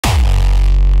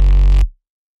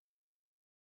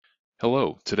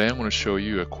Hello, today I'm going to show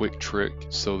you a quick trick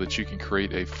so that you can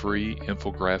create a free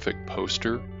infographic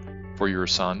poster for your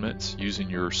assignments using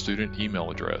your student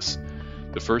email address.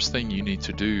 The first thing you need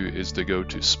to do is to go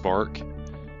to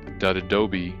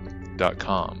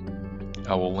spark.adobe.com.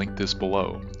 I will link this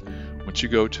below. Once you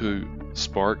go to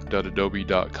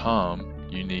spark.adobe.com,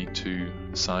 you need to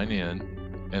sign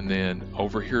in, and then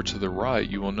over here to the right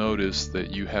you will notice that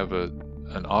you have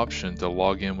an option to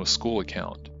log in with school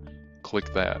account.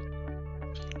 Click that.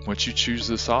 Once you choose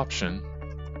this option,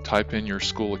 type in your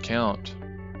school account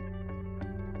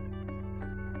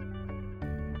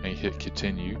and hit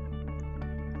continue.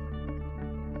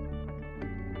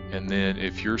 And then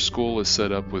if your school is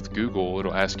set up with Google,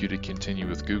 it'll ask you to continue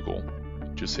with Google.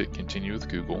 Just hit continue with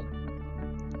Google.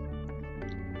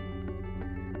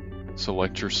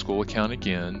 Select your school account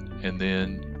again and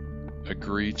then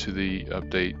agree to the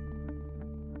update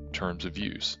terms of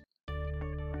use.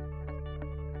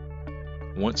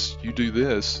 Once you do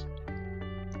this,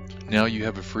 now you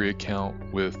have a free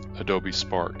account with Adobe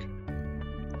Spark.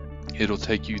 It'll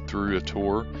take you through a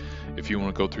tour. If you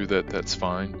want to go through that, that's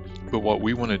fine. But what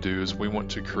we want to do is we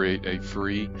want to create a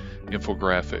free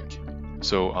infographic.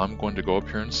 So I'm going to go up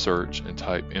here and search and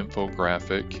type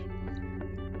infographic,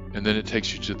 and then it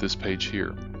takes you to this page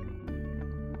here.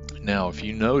 Now if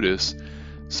you notice,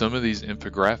 some of these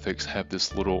infographics have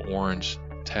this little orange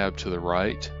tab to the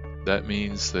right. That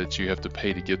means that you have to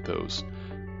pay to get those.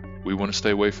 We want to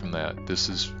stay away from that. This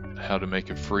is how to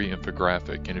make a free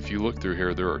infographic, and if you look through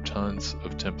here, there are tons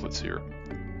of templates here.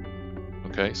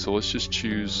 Okay, so let's just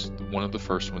choose one of the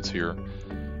first ones here.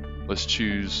 Let's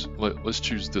choose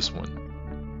this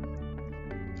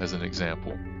one as an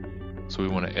example. So we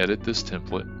want to edit this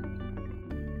template.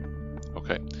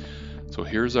 Okay, so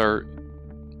here's our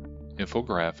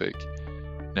infographic.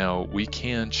 Now we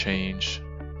can change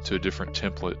to a different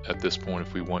template at this point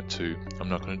if we want to. I'm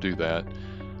not going to do that,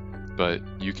 but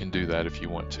you can do that if you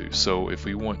want to. So if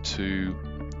we want to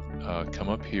come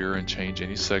up here and change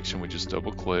any section, we just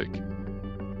double click,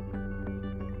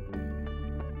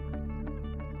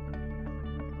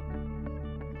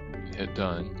 hit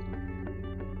done.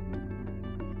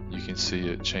 You can see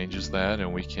it changes that,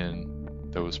 and we can,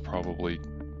 that was probably,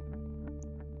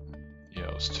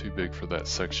 it's too big for that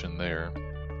section there.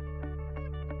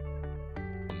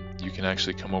 You can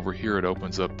actually come over here. It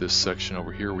opens up this section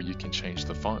over here where you can change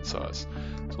the font size.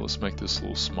 So let's make this a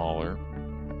little smaller.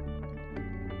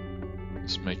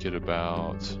 Let's make it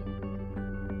about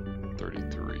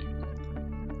 33.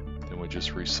 Then we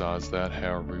just resize that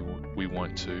however we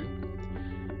want to.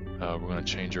 We're going to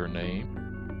change our name.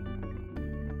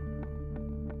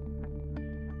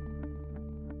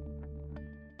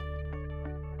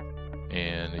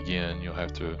 And again, you'll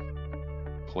have to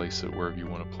place it wherever you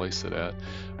want to place it at,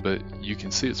 but you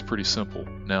can see it's pretty simple.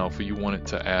 Now if you wanted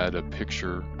to add a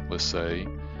picture, let's say,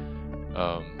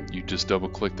 you just double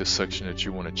click this section that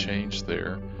you want to change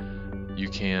there. You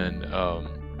can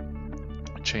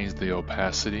change the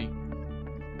opacity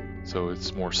so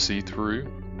it's more see-through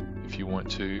if you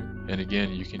want to, and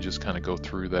again you can just kind of go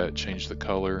through that, change the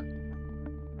color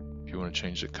if you want to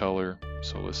change the color.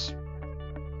 So let's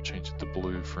change it to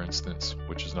blue, for instance,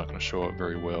 which is not going to show up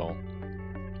very well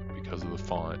because of the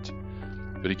font.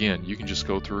 But again, you can just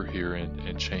go through here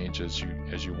and change as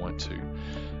you want to.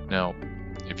 Now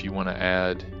if you want to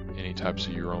add any types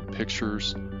of your own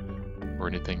pictures or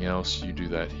anything else, you do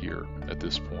that here at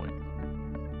this point.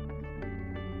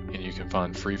 And you can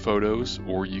find free photos,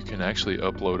 or you can actually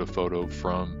upload a photo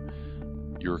from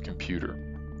your computer.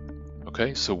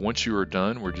 Okay, so once you are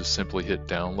done, we're just simply hit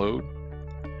download,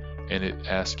 and it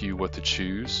asks you what to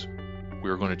choose.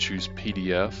 We're going to choose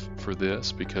PDF for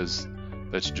this because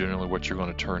that's generally what you're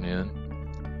going to turn in.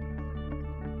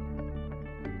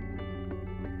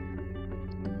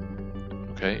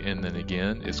 Okay, and then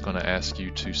again, it's going to ask you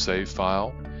to save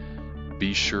file.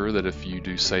 Be sure that if you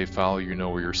do save file, you know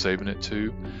where you're saving it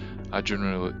to. I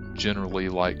generally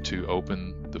like to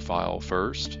open the file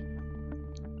first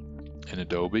in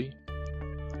Adobe,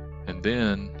 and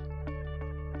then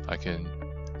I can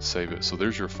save it. So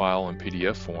there's your file in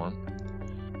PDF form.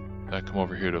 I come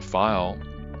over here to File,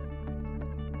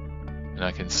 and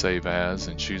I can save as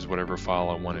and choose whatever file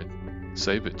I want to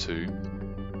save it to. If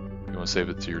you want to save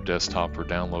it to your desktop or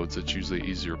downloads, it's usually an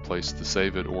easier place to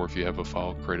save it, or if you have a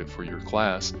file created for your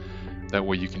class, that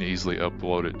way you can easily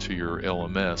upload it to your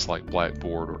LMS like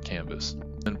Blackboard or Canvas.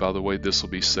 And by the way, this will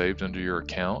be saved under your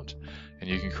account, and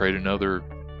you can create another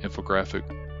infographic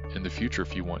in the future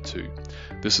if you want to.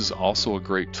 This is also a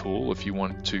great tool if you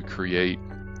want to create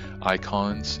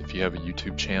icons, if you have a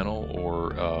YouTube channel,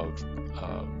 or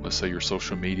let's let's say your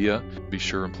social media, be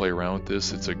sure and play around with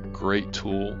this. It's a great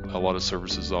tool. A lot of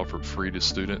services offered free to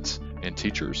students and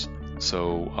teachers.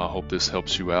 So I hope this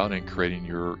helps you out in creating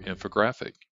your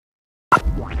infographic.